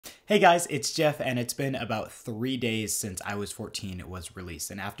Hey guys, it's Jeff, and it's been about 3 days since iOS 14 was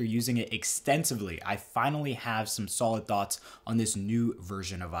released, and after using it extensively, I finally have some solid thoughts on this new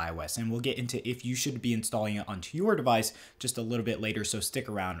version of iOS, and we'll get into if you should be installing it onto your device just a little bit later, so stick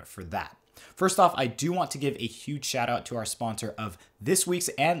around for that. First off, I do want to give a huge shout out to our sponsor of this week's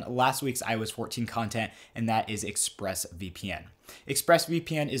and last week's iOS 14 content, and that is ExpressVPN.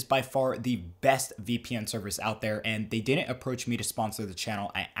 ExpressVPN is by far the best VPN service out there, and they didn't approach me to sponsor the channel.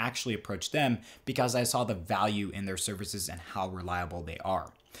 I actually approached them because I saw the value in their services and how reliable they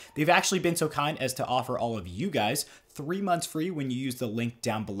are. They've actually been so kind as to offer all of you guys 3 months free when you use the link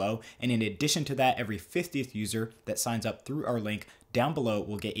down below, and in addition to that, every 50th user that signs up through our link down below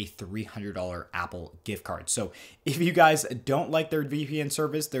will get a $300 Apple gift card. So if you guys don't like their VPN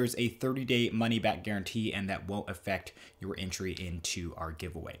service, there's a 30-day money-back guarantee, and that won't affect your entry into our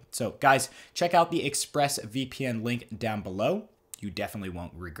giveaway. So guys, check out the ExpressVPN link down below. You definitely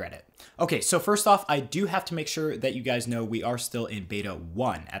won't regret it. Okay, so first off, I do have to make sure that you guys know we are still in beta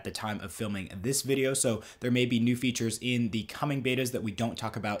 1 at the time of filming this video, so there may be new features in the coming betas that we don't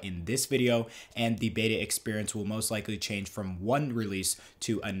talk about in this video, and the beta experience will most likely change from one release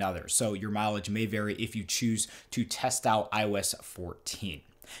to another. So your mileage may vary if you choose to test out iOS 14.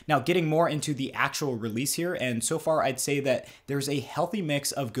 Now, getting more into the actual release here, and so far I'd say that there's a healthy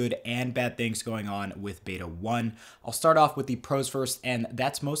mix of good and bad things going on with Beta 1. I'll start off with the pros first, and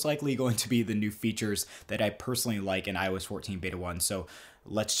that's most likely going to be the new features that I personally like in iOS 14 Beta 1, so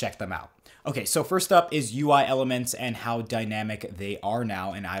let's check them out. Okay, so first up is UI elements and how dynamic they are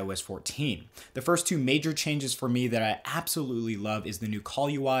now in iOS 14. The first two major changes for me that I absolutely love is the new Call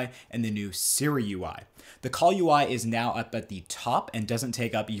UI and the new Siri UI. The Call UI is now up at the top and doesn't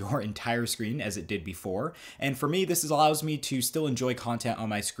take up your entire screen as it did before. And for me, this allows me to still enjoy content on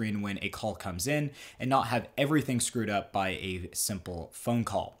my screen when a call comes in and not have everything screwed up by a simple phone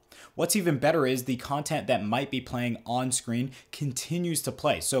call. What's even better is the content that might be playing on screen continues to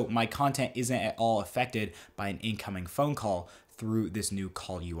play, so my content isn't at all affected by an incoming phone call through this new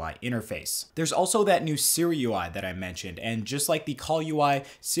Call UI interface. There's also that new Siri UI that I mentioned, and just like the Call UI,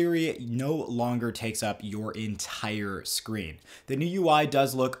 Siri no longer takes up your entire screen. The new UI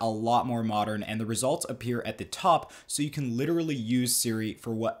does look a lot more modern, and the results appear at the top, so you can literally use Siri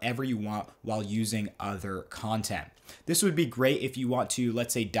for whatever you want while using other content. This would be great if you want to,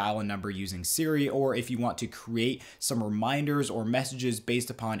 let's say, dial a number using Siri, or if you want to create some reminders or messages based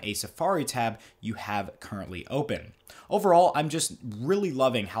upon a Safari tab you have currently open. Overall, I'm just really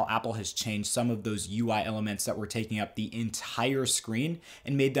loving how Apple has changed some of those UI elements that were taking up the entire screen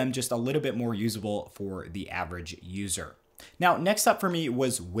and made them just a little bit more usable for the average user. Now, next up for me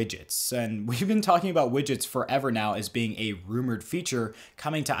was widgets, and we've been talking about widgets forever now as being a rumored feature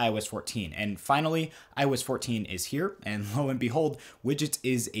coming to iOS 14, and finally, iOS 14 is here, and lo and behold, widgets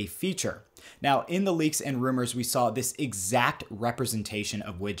is a feature. Now, in the leaks and rumors, we saw this exact representation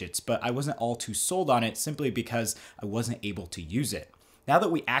of widgets, but I wasn't all too sold on it simply because I wasn't able to use it. Now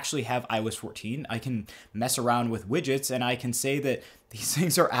that we actually have iOS 14, I can mess around with widgets, and I can say that these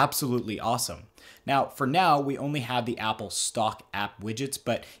things are absolutely awesome. Now, for now, we only have the Apple stock app widgets,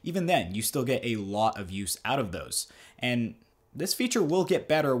 but even then, you still get a lot of use out of those. And this feature will get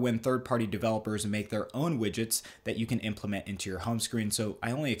better when third-party developers make their own widgets that you can implement into your home screen, so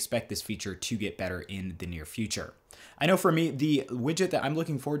I only expect this feature to get better in the near future. I know for me, the widget that I'm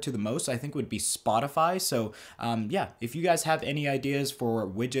looking forward to the most, I think, would be Spotify. So yeah, if you guys have any ideas for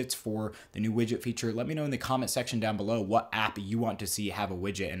widgets for the new widget feature, let me know in the comment section down below what app you want to see have a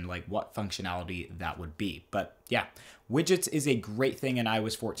widget and like what functionality that would be. But yeah, widgets is a great thing in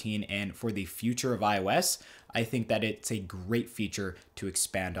iOS 14, and for the future of iOS, I think that it's a great feature to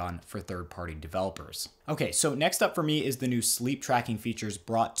expand on for third-party developers. Okay, so next up for me is the new sleep tracking features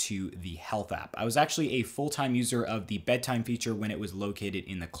brought to the Health app. I was actually a full-time user of the bedtime feature when it was located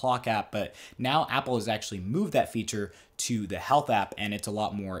in the Clock app, but now Apple has actually moved that feature to the Health app, and it's a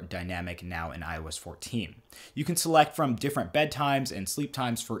lot more dynamic now in iOS 14. You can select from different bedtimes and sleep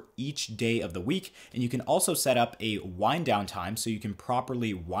times for each day of the week, and you can also set up a wind down time so you can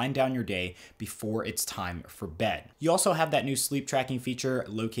properly wind down your day before it's time for bed. You also have that new sleep tracking feature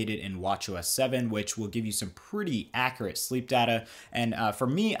located in watchOS 7, which will give you some pretty accurate sleep data. And for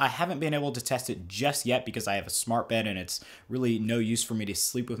me, I haven't been able to test it just yet because I have a smart bed and it's really no use for me to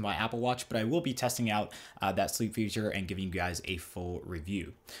sleep with my Apple Watch, but I will be testing out that sleep feature and giving you guys a full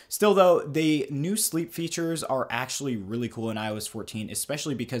review. Still though, the new sleep features are actually really cool in iOS 14,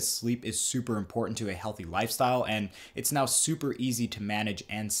 especially because sleep is super important to a healthy lifestyle, and it's now super easy to manage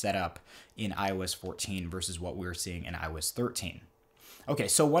and set up in iOS 14 versus what we're seeing in iOS 13. Okay,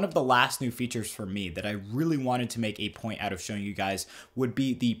 so one of the last new features for me that I really wanted to make a point out of showing you guys would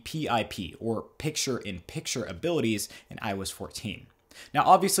be the PIP, or picture-in-picture abilities in iOS 14. Now,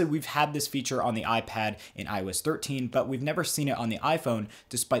 obviously, we've had this feature on the iPad in iOS 13, but we've never seen it on the iPhone,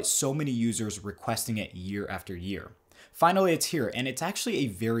 despite so many users requesting it year after year. Finally, it's here, and it's actually a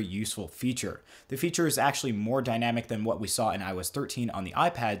very useful feature. The feature is actually more dynamic than what we saw in iOS 13 on the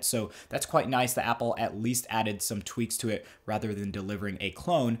iPad, so that's quite nice that Apple at least added some tweaks to it rather than delivering a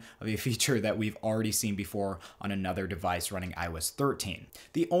clone of a feature that we've already seen before on another device running iOS 13.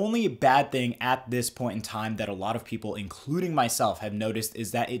 The only bad thing at this point in time that a lot of people, including myself, have noticed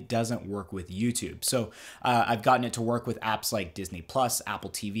is that it doesn't work with YouTube. So I've gotten it to work with apps like Disney+, Apple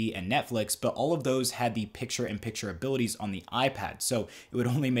TV, and Netflix, but all of those had the picture-in-picture abilities on the iPad, so it would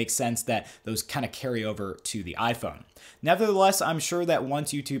only make sense that those kind of carry over to the iPhone. Nevertheless, I'm sure that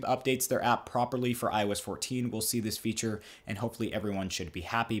once YouTube updates their app properly for iOS 14, we'll see this feature, and hopefully everyone should be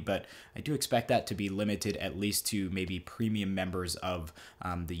happy, but I do expect that to be limited at least to maybe premium members of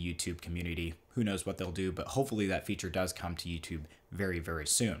the YouTube community. Who knows what they'll do, but hopefully that feature does come to YouTube very, very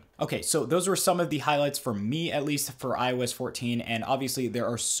soon. Okay, so those were some of the highlights for me, at least for iOS 14, and obviously there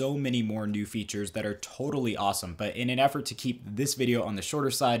are so many more new features that are totally awesome, but in an effort to keep this video on the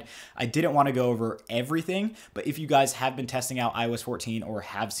shorter side, I didn't want to go over everything, but if you guys have been testing out iOS 14 or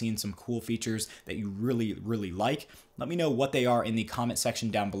have seen some cool features that you really, really like, let me know what they are in the comment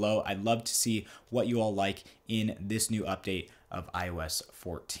section down below. I'd love to see what you all like in this new update of iOS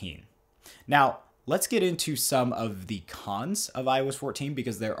 14. Now, let's get into some of the cons of iOS 14,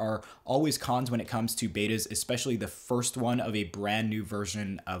 because there are always cons when it comes to betas, especially the first one of a brand new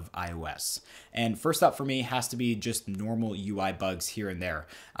version of iOS. And first up for me has to be just normal UI bugs here and there.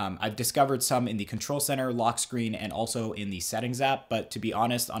 I've discovered some in the control center, lock screen, and also in the settings app, but to be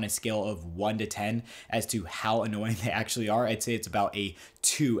honest, on a scale of 1 to 10 as to how annoying they actually are, I'd say it's about a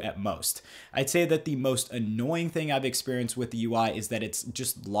 2 at most. I'd say that the most annoying thing I've experienced with the UI is that it's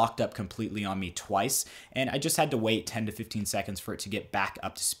just locked up completely on me twice, and I just had to wait 10 to 15 seconds for it to get back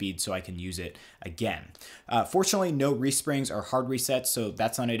up to speed so I can use it again. Fortunately, no resprings or hard resets, so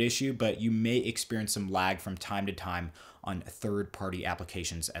that's not an issue, but you may experience some lag from time to time on third-party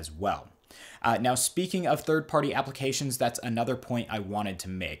applications as well. Now, speaking of third-party applications, that's another point I wanted to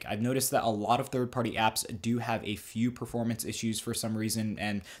make. I've noticed that a lot of third-party apps do have a few performance issues for some reason,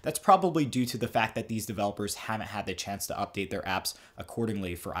 and that's probably due to the fact that these developers haven't had the chance to update their apps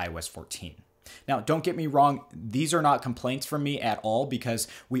accordingly for iOS 14. Now, don't get me wrong, these are not complaints from me at all, because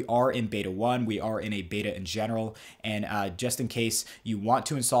we are in beta 1, we are in a beta in general, and just in case you want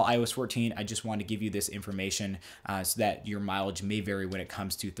to install iOS 14, I just want to give you this information so that your mileage may vary when it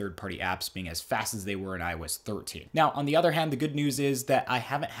comes to third-party apps being as fast as they were in iOS 13. Now, on the other hand, the good news is that I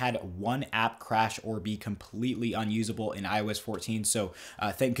haven't had one app crash or be completely unusable in iOS 14, so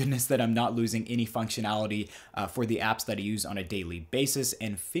thank goodness that I'm not losing any functionality for the apps that I use on a daily basis,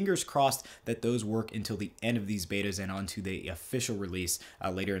 and fingers crossed that those work until the end of these betas and onto the official release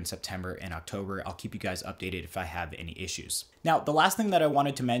later in September and October. I'll keep you guys updated if I have any issues. Now, the last thing that I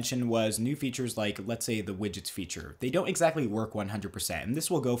wanted to mention was new features like, let's say, the widgets feature. They don't exactly work 100%, and this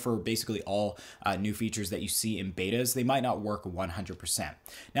will go for basically all new features that you see in betas. They might not work 100%.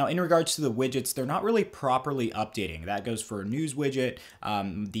 Now, in regards to the widgets, they're not really properly updating. That goes for news widget.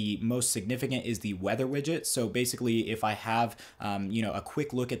 The most significant is the weather widget. So basically, if I have a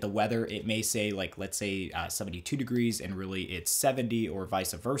quick look at the weather, it may say, like, let's say 72 degrees and really it's 70, or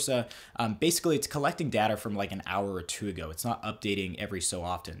vice versa. Basically, it's collecting data from like an hour or two ago. It's not updating every so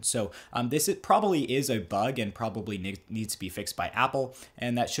often. So it probably is a bug and probably needs to be fixed by Apple,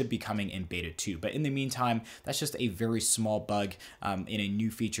 and that should be coming in beta 2. But in the meantime, that's just a very small bug in a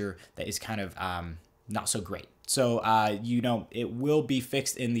new feature that is kind of not so great. So, it will be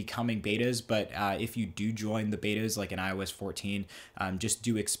fixed in the coming betas, but if you do join the betas like in iOS 14, just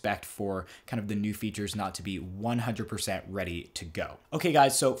do expect for kind of the new features not to be 100% ready to go. Okay,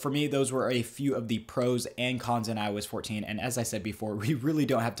 guys, so for me, those were a few of the pros and cons in iOS 14. And as I said before, we really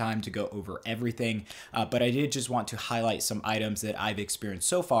don't have time to go over everything, but I did just want to highlight some items that I've experienced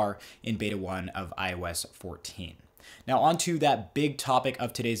so far in beta 1 of iOS 14. Now, onto that big topic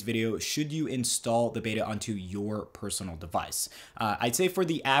of today's video, should you install the beta onto your personal device? I'd say for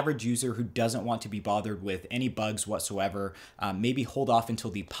the average user who doesn't want to be bothered with any bugs whatsoever, maybe hold off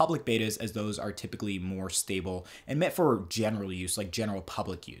until the public betas, as those are typically more stable and meant for general use, like general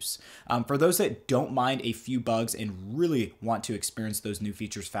public use. For those that don't mind a few bugs and really want to experience those new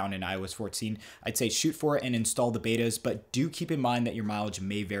features found in iOS 14, I'd say shoot for it and install the betas, but do keep in mind that your mileage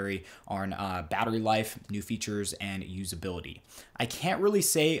may vary on battery life, new features, and and usability. I can't really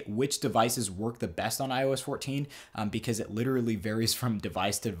say which devices work the best on iOS 14 because it literally varies from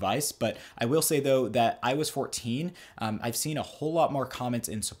device to device, but I will say though that iOS 14, I've seen a whole lot more comments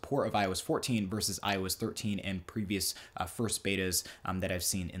in support of iOS 14 versus iOS 13 and previous first betas that I've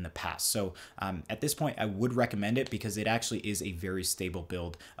seen in the past. So at this point, I would recommend it because it actually is a very stable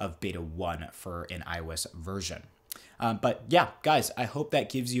build of beta 1 for an iOS version. But yeah, guys, I hope that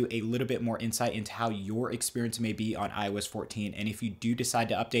gives you a little bit more insight into how your experience may be on iOS 14. And if you do decide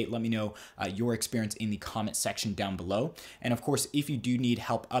to update, let me know your experience in the comment section down below. And of course, if you do need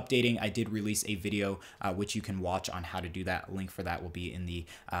help updating, I did release a video which you can watch on how to do that. Link for that will be in the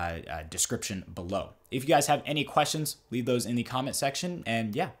description below. If you guys have any questions, leave those in the comment section.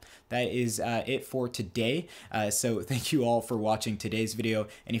 And yeah, that is it for today. So thank you all for watching today's video.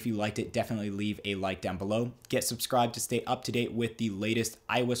 And if you liked it, definitely leave a like down below. Get subscribed to stay up to date with the latest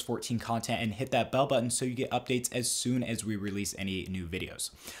iOS 14 content and hit that bell button so you get updates as soon as we release any new videos.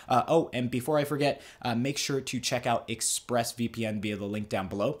 Oh, and before I forget, make sure to check out ExpressVPN via the link down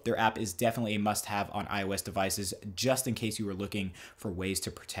below. Their app is definitely a must-have on iOS devices, just in case you were looking for ways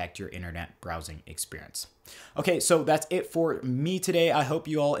to protect your internet browsing experience. Okay, so that's it for me today. I hope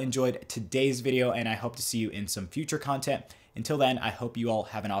you all enjoyed today's video, and I hope to see you in some future content. Until then, I hope you all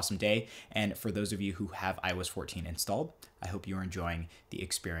have an awesome day. And for those of you who have iOS 14 installed, I hope you are enjoying the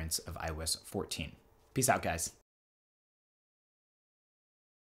experience of iOS 14. Peace out, guys.